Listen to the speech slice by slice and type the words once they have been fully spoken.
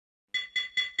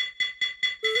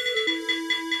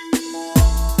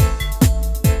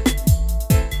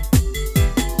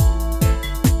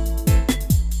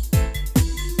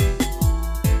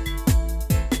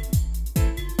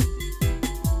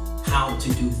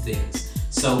things.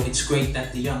 So it's great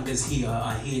that the youngers here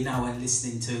are here now and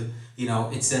listening to, you know,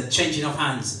 it's a changing of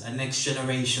hands, a next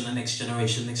generation, a next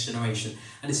generation, next generation.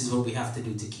 And this is what we have to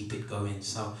do to keep it going.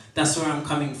 So that's where I'm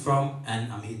coming from,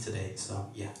 and I'm here today, so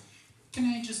yeah. Can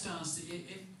I just ask,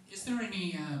 is there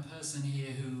any person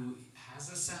here who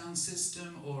has a sound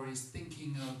system or is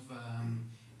thinking of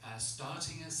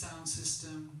starting a sound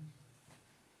system?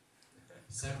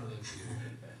 Several of you.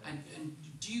 And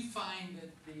do you find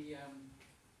that the...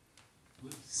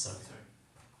 Sorry.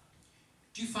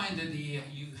 Do you find that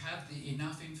you have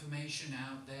enough information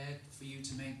out there for you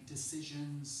to make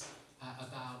decisions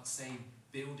about, say,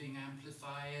 building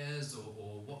amplifiers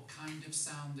or what kind of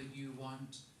sound that you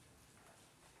want?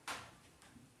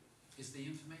 Is the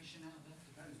information out there?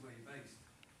 Depends where you're based.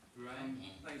 Right. I'm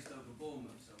based over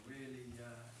Bournemouth, so really,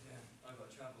 I've got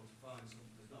to travel to find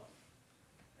something. There's not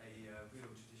a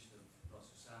real tradition of lots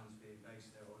of sounds being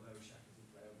based there, although Shaka did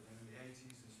play over there in the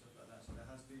 80s and stuff like that, so there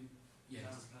has been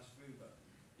sounds passed through, but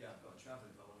yeah, I've got to travel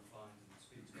if I want to find and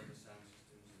speak to other sound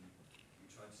systems, and we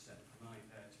try to set up a night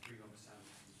there to bring other sound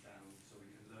systems down so we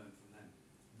can learn from them.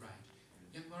 Right.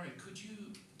 Yeah, Murray, could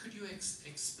you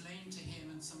explain to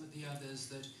him and some of the others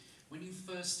that when you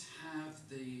first have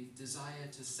the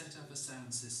desire to set up a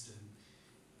sound system,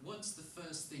 what's the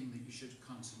first thing that you should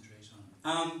concentrate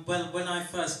on? Well, when I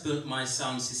first built my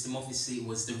sound system, obviously it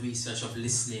was the research of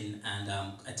listening and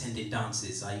attending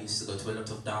dances. I used to go to a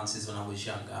lot of dances when I was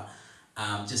younger,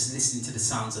 just listening to the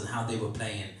sounds and how they were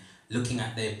playing, looking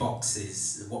at their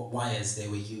boxes, what wires they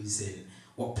were using,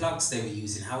 what plugs they were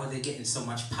using, how are they getting so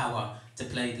much power to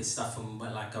play the stuff from,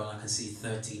 well, like I can see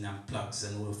 13 amp plugs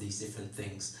and all of these different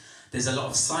things. There's a lot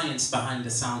of science behind the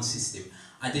sound system.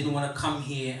 I didn't want to come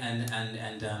here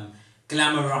and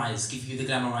glamorize, give you the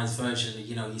glamorized version.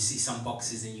 You know, you see some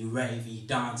boxes and you rave and you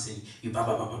dance and you ba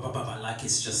ba ba ba ba ba, like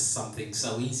it's just something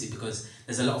so easy, because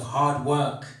there's a lot of hard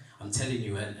work, I'm telling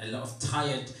you, and a lot of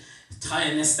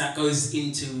tiredness that goes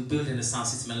into building a sound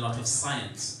system, and a lot of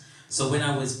science. So when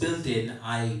I was building,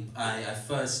 I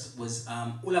first was,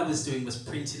 all I was doing was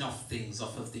printing off things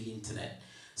off of the internet.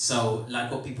 So,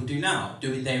 like what people do now,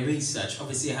 doing their research.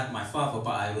 Obviously, I had my father,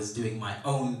 but I was doing my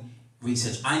own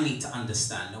research. I need to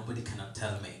understand. Nobody cannot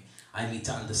tell me. I need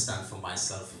to understand for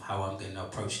myself how I'm going to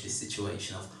approach this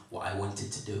situation of what I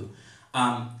wanted to do.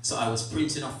 So I was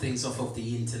printing off things off of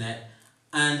the internet,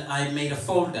 and I made a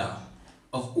folder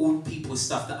of all people's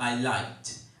stuff that I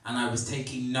liked. And I was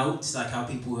taking notes, like how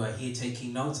people were here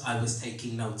taking notes. I was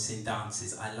taking notes in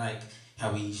dances. I like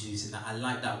how he's using that. I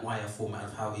like that wire format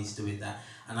of how he's doing that.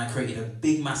 And I created a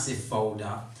big, massive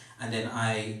folder. And then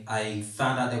I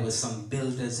found out there was some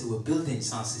builders who were building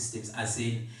sound systems, as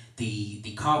in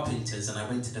the carpenters. And I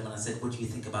went to them and I said, what do you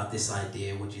think about this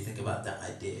idea? What do you think about that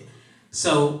idea?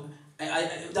 So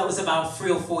that was about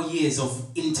 3 or 4 years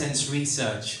of intense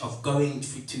research, of going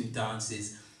to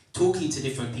dances, talking to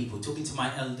different people, talking to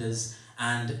my elders,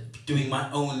 and doing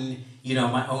my own, you know,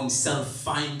 my own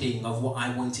self-finding of what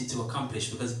I wanted to accomplish.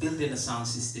 Because building a sound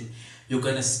system, you're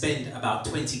going to spend about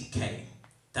 20k.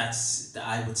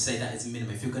 I would say that is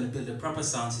minimum. If you're going to build a proper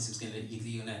sound system,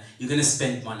 you're going to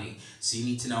spend money. So you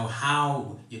need to know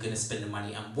how you're going to spend the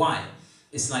money and why.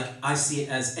 It's like, I see it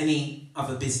as any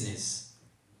other business.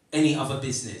 Any other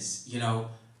business, you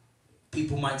know.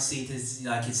 People might see it as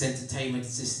like it's entertainment,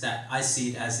 it's just that. I see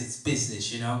it as it's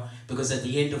business, you know. Because at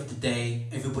the end of the day,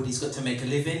 everybody's got to make a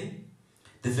living.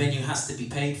 The venue has to be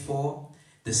paid for.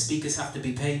 The speakers have to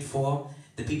be paid for.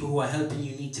 The people who are helping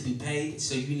you need to be paid,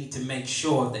 so you need to make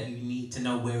sure that you need to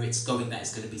know where it's going, that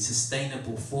it's going to be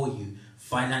sustainable for you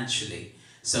financially.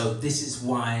 So this is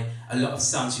why a lot of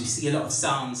sounds, you see a lot of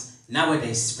sounds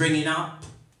nowadays springing up.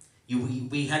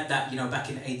 We had that, you know, back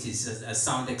in the 80s, a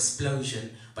sound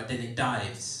explosion, but then it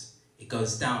dives, it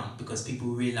goes down, because people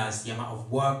realize the amount of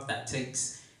work that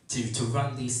takes to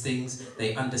run these things.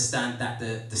 They understand that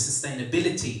the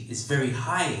sustainability is very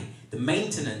high. The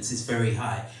maintenance is very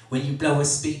high. When you blow a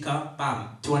speaker, bam,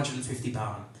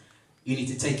 £250. You need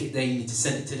to take it there, you need to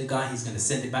send it to the guy, he's going to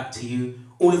send it back to you.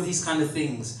 All of these kind of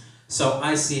things. So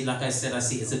I see it, like I said, I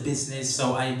see it as a business.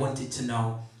 So I wanted to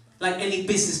know, like any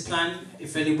business plan,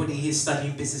 if anybody here is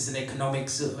studying business and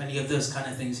economics or any of those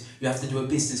kind of things, you have to do a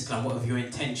business plan. What are your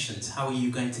intentions? How are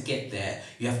you going to get there?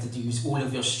 You have to use all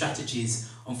of your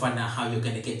strategies on finding out how you're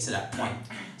going to get to that point.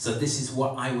 So this is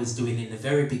what I was doing in the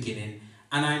very beginning.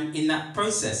 And I'm in that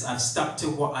process. I've stuck to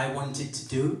what I wanted to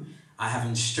do. I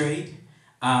haven't strayed.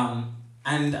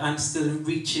 And I'm still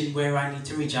reaching where I need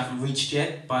to reach. I haven't reached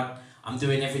yet, but I'm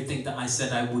doing everything that I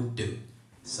said I would do.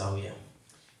 So, yeah.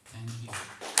 Thank you.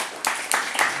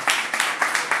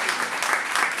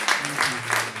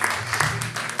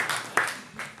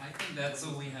 I think think that's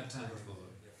all we have time for.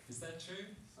 Is that true?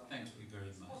 Thank you very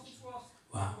much.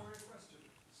 Wow.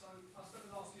 So I spent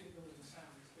the last year building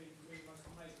sound. It's been the most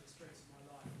amazing experience of my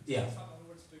life. Yeah. It's something I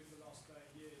wanted to do for the last 30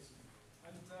 years.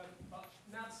 And but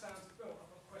now the sound's built,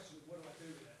 I've got a question of what do I do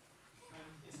with it? And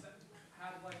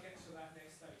how do I get to that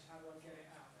next stage? How do I get it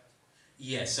out there?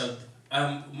 Yeah, so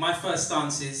my first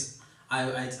dances,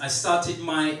 I started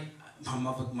my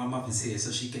mother's here,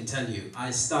 so she can tell you.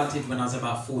 I started when I was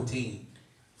about 14,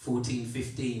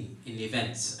 15 in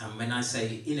events. And when I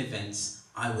say in events,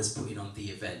 I was putting on the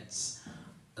events.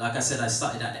 Like I said, I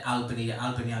started at the Albany. At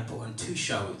Albany, I put on 2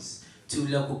 shows, 2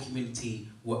 local community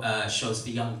shows for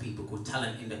young people called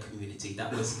Talent in the Community.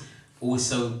 That was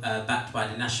also backed by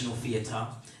the National Theatre.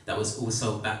 That was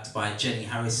also backed by Jenny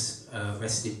Harris,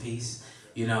 rest in peace.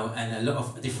 You know, and a lot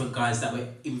of different guys that were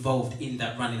involved in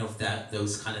that running of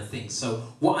those kind of things. So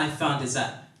what I found is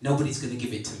that nobody's going to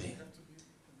give it to me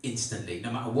instantly,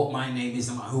 no matter what my name is,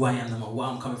 no matter who I am, no matter what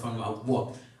I'm coming from, no matter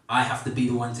what. I have to be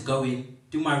the one to go in,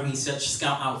 do my research,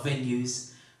 scout out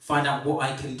venues, find out what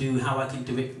I can do, how I can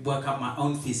do it, work out my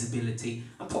own feasibility,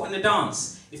 and put on a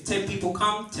dance. If 10 people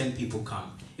come, 10 people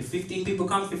come. If 15 people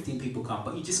come, 15 people come.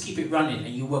 But you just keep it running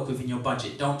and you work within your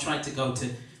budget. Don't try to go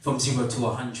from 0 to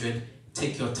 100.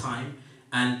 Take your time,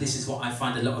 and this is what I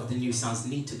find a lot of the new sounds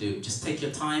need to do. Just take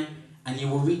your time and you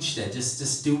will reach there.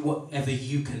 Just do whatever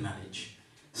you can manage.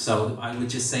 So I would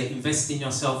just say invest in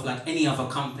yourself like any other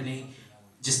company.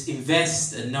 Just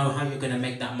invest and know how you're going to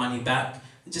make that money back.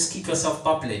 And just keep yourself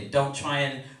bubbling. Don't try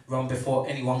and run before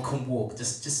anyone can walk.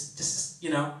 Just you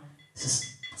know, just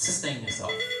sustain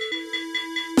yourself.